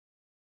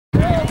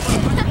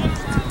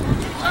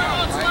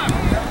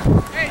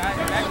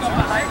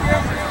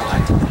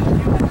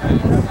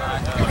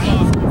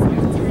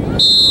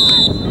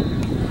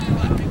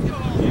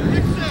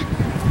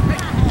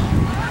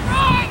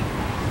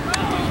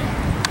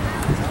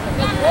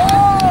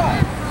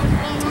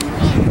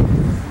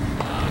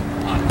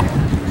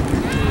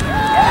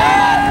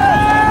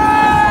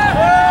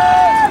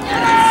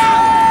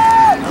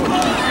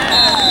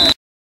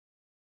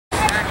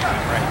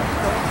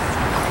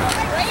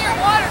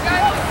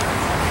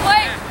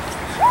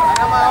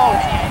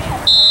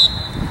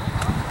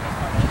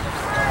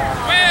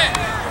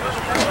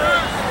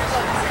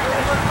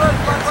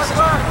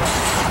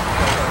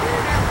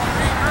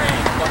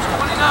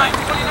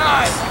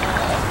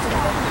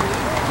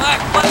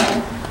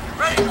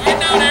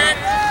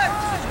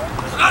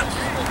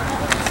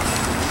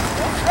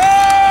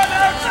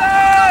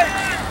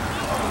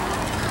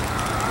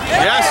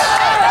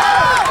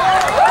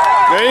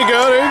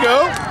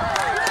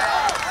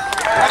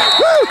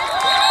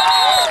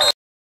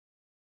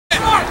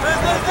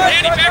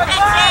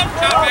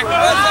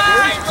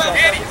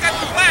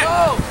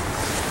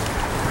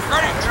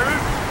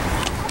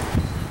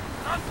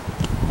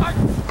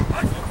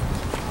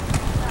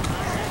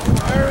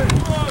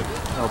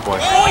Good boy.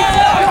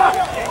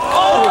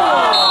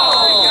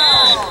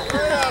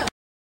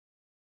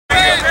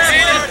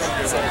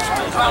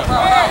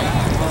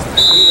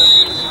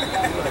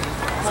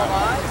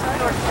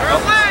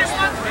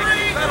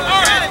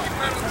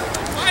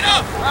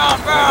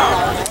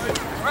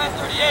 Run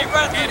 38,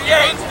 run 38.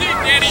 Run deep,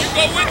 Danny. You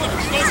go with them.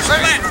 Go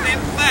flat, stand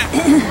flat.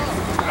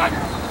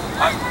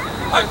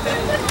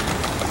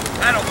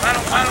 Paddle.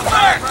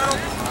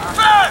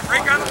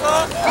 Break on the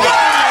ball.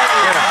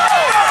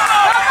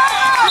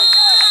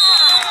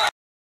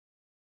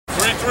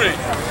 3-3.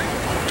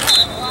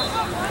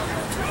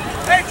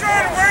 Hey,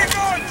 Jordan, where are you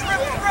going?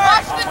 Triple run.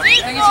 Watch the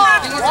defense.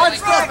 Watch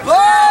the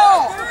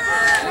ball.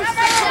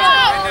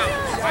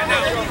 I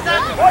know.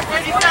 Watch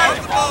the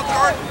ball,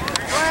 Jordan.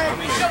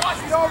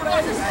 Over to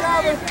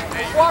 87.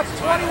 Watch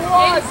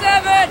 21.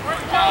 87.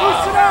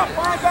 Loosen up,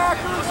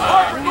 linebackers.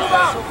 Move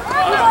out.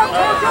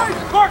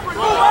 Corcoran,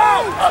 move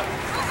out.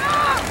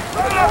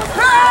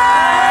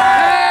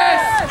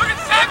 Pass! Look at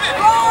 7.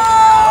 Ball!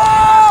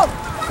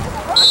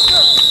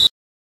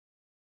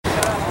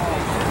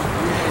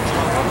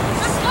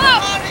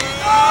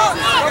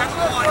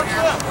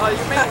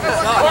 You made this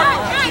up.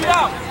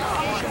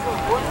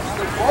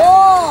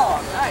 Ball!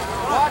 Nice.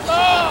 Watch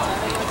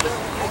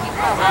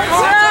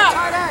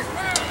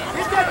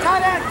Hit that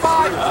tight end,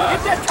 5.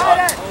 Hit that tight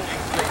end.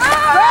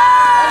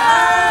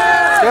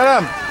 Get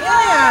him.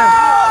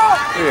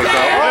 There you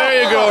go. There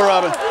you go,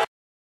 Robin.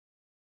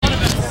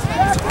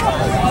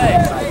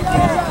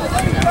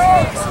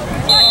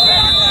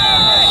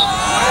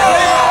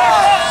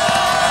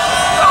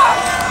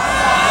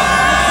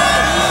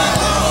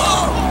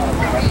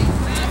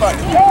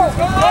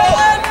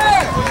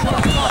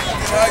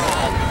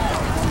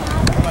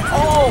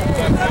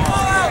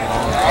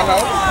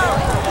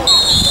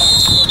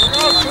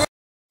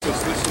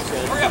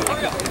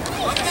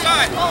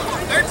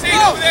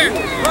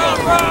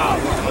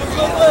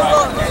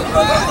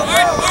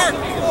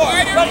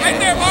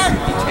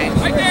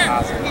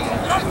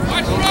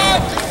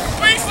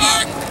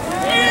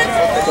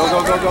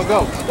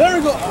 Go. There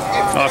we go.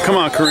 Oh, come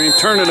on, Kareem.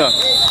 Turn it up.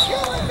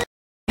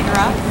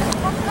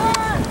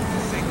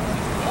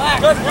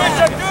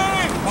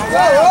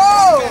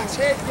 Whoa!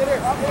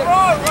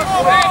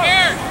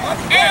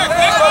 Get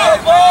her.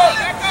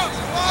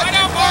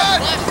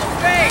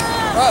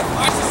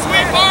 Watch the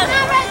sweep, Mark.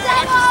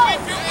 Watch the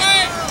sweep, you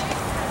play.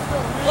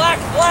 Black.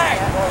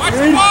 Watch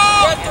the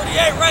ball.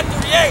 Red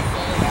 38.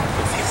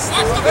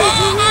 Watch the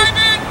ball,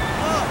 Hyman.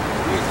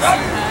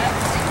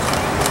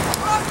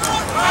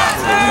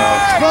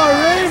 Come on,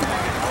 Reed!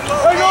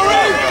 There go,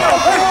 Reed!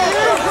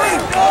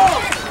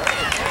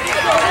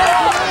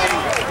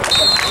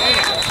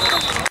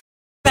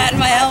 Bat in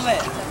my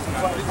helmet.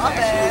 My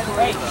bad.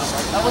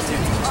 That was it.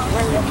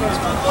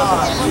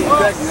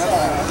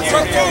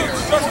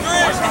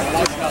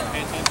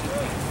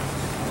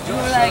 You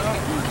were like,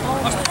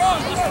 Let's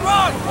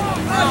run!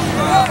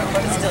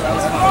 still, that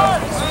was fun.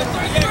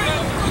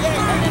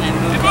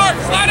 Hey, Mark,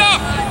 slide up!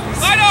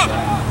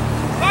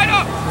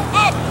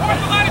 Up!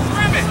 Towards the line of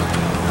scrimmage!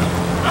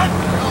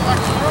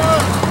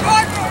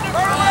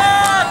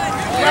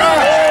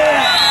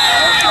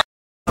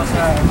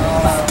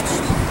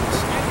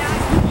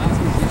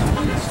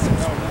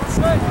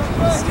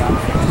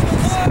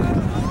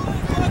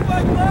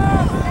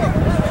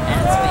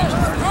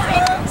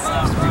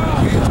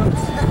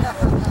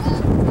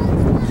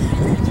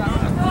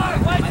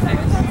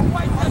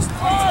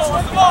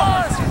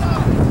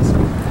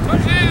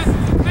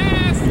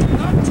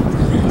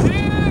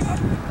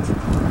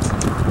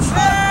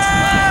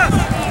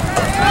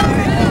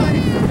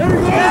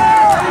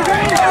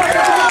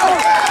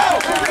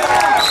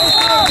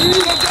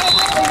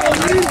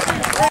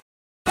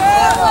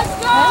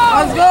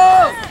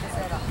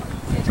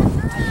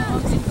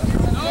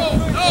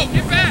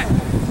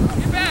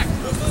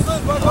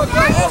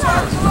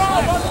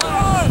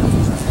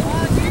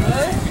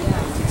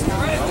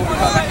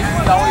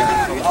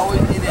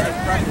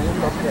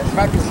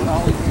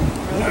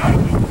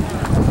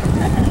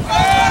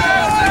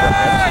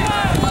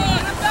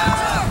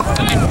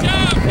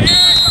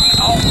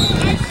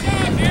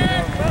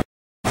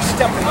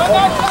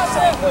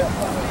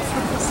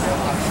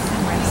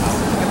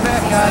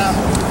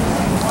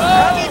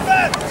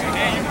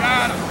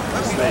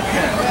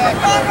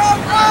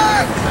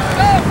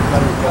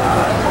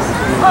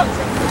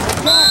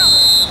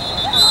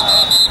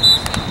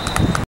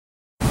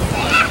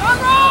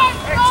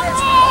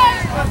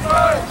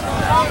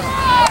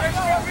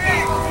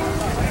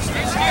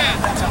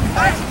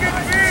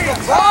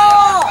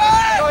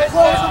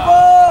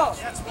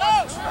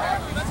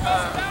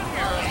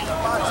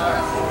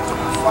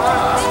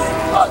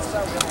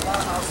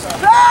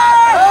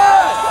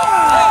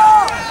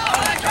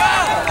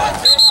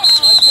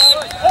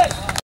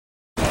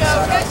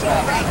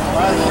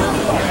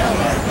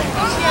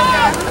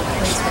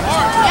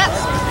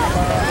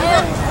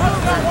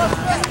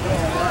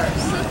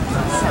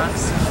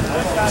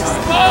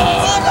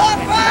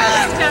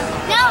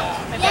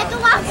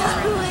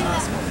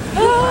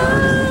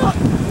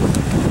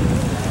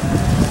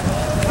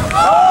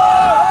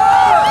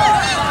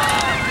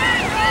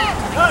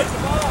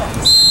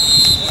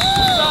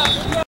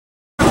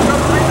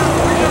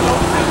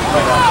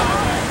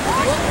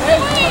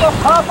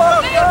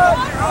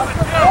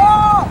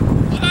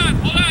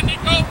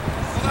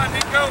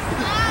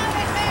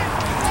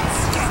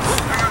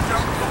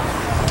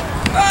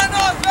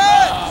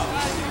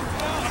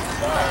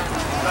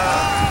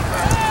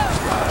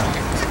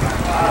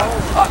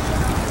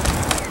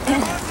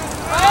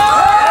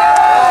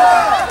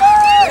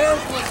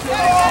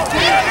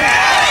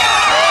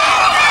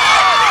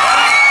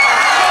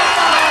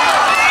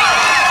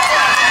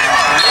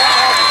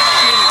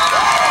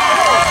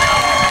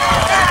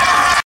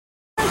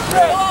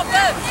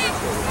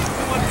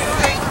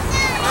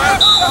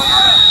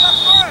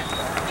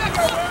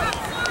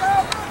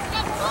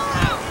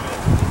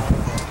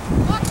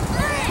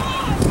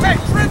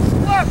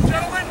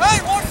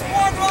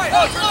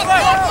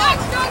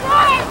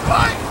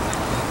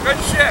 Good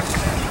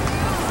shift.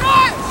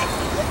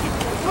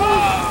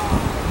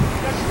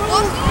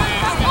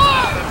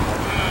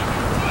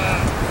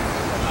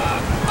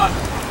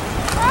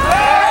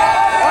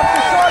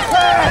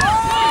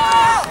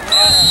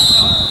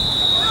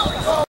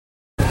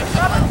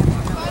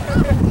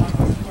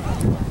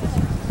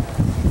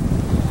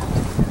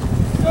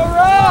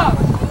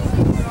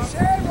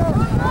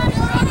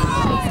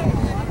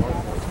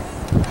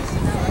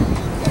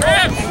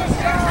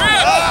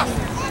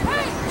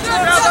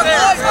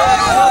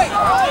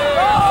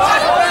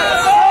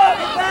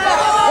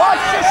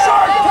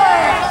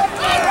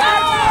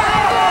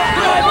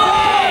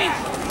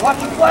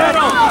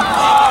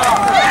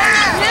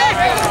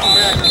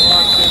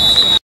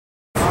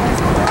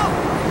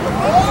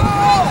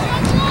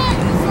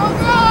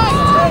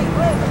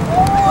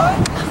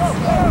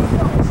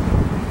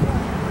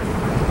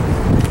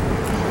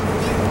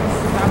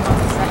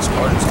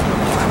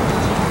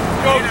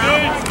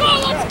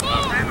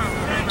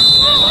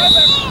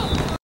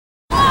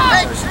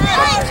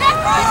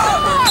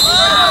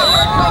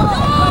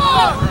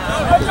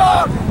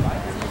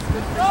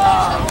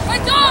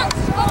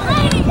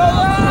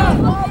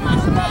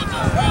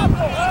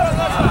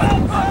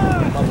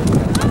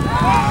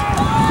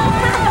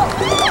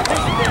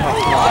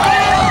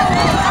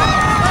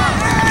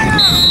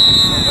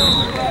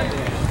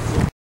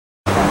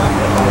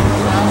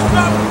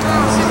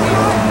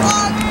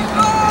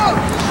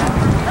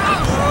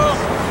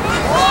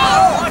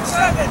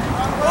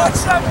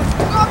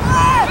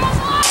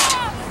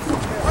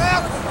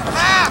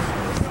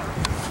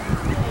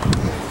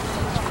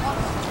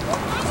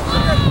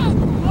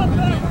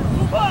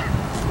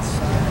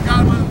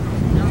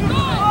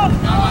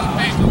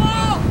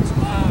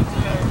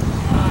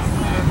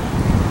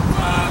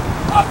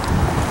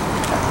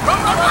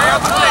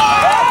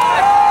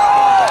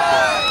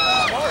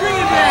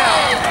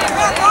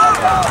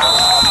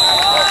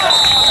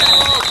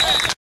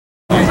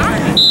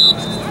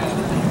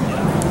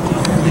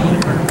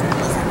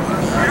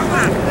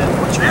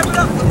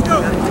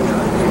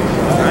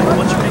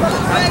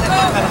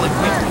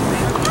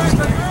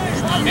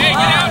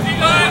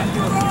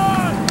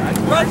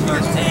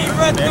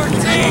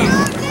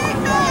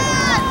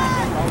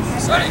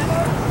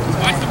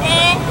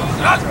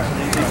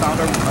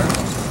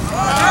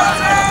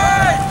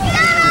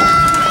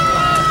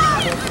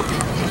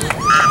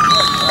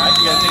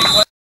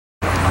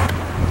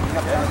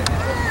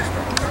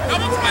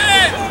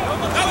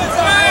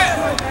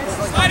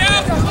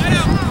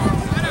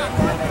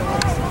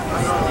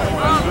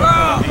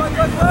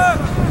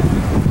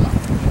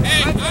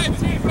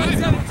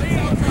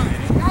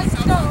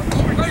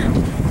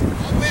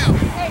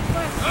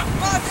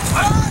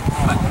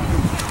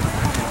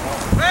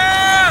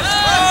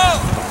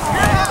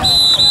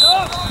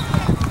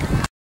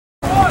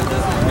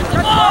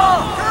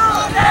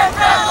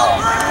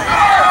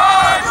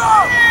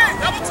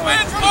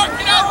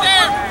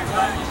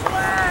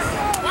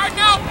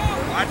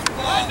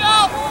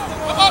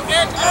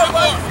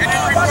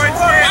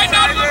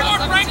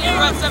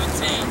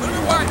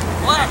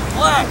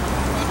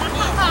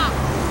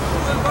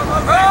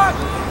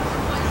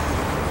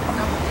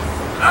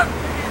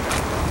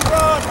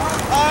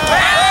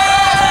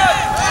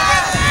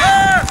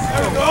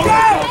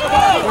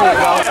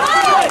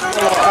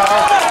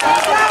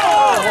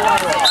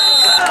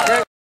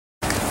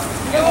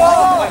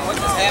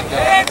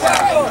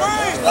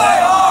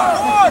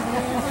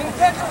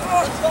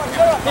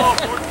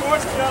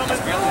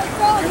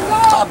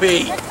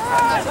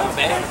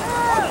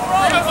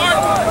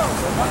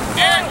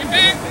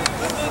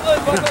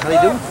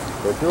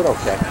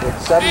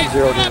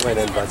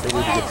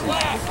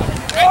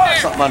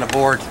 Something on the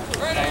board.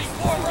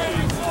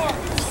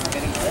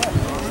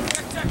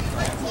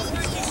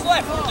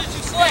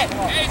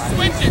 Hey,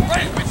 switch it.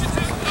 Switch it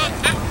to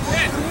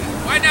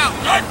right now.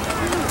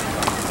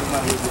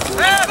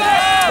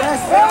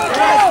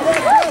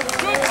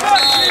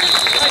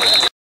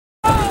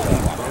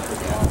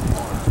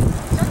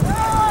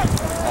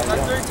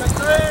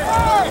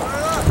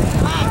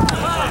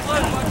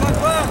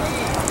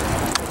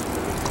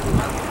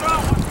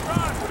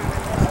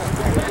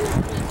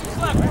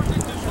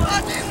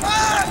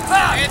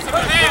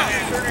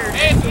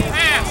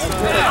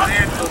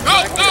 Go,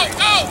 go,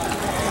 go!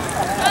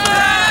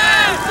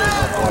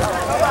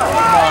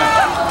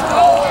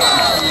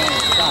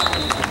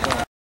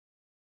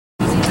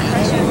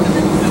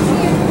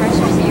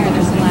 Pressure's here,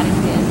 there's a lot of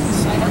kids.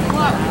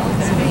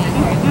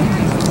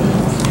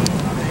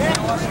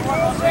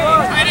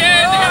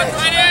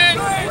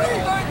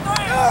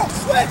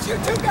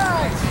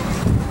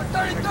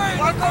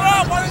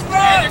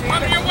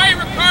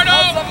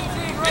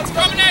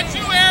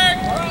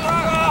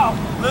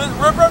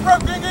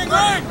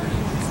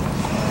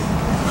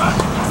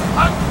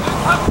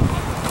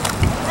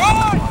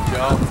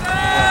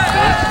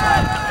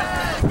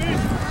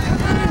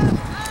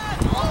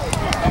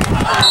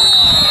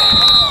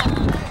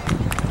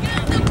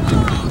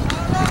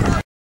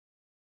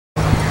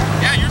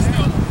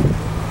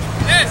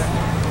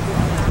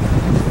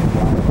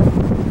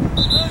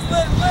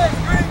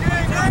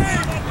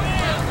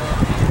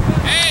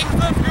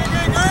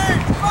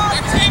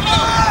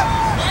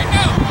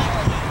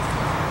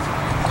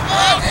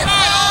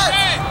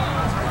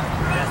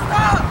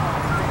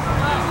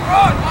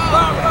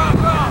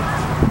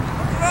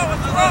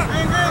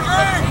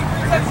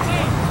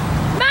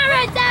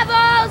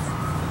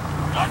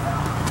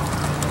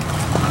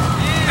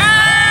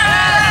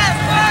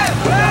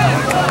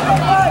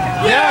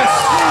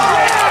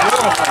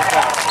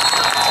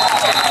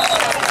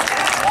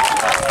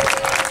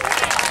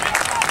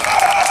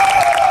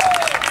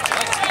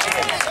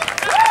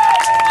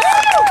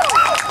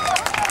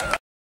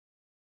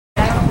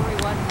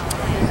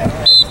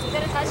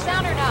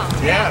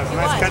 Yeah, it was a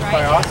nice catch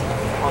by Austin.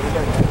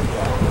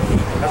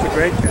 That's a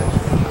great catch.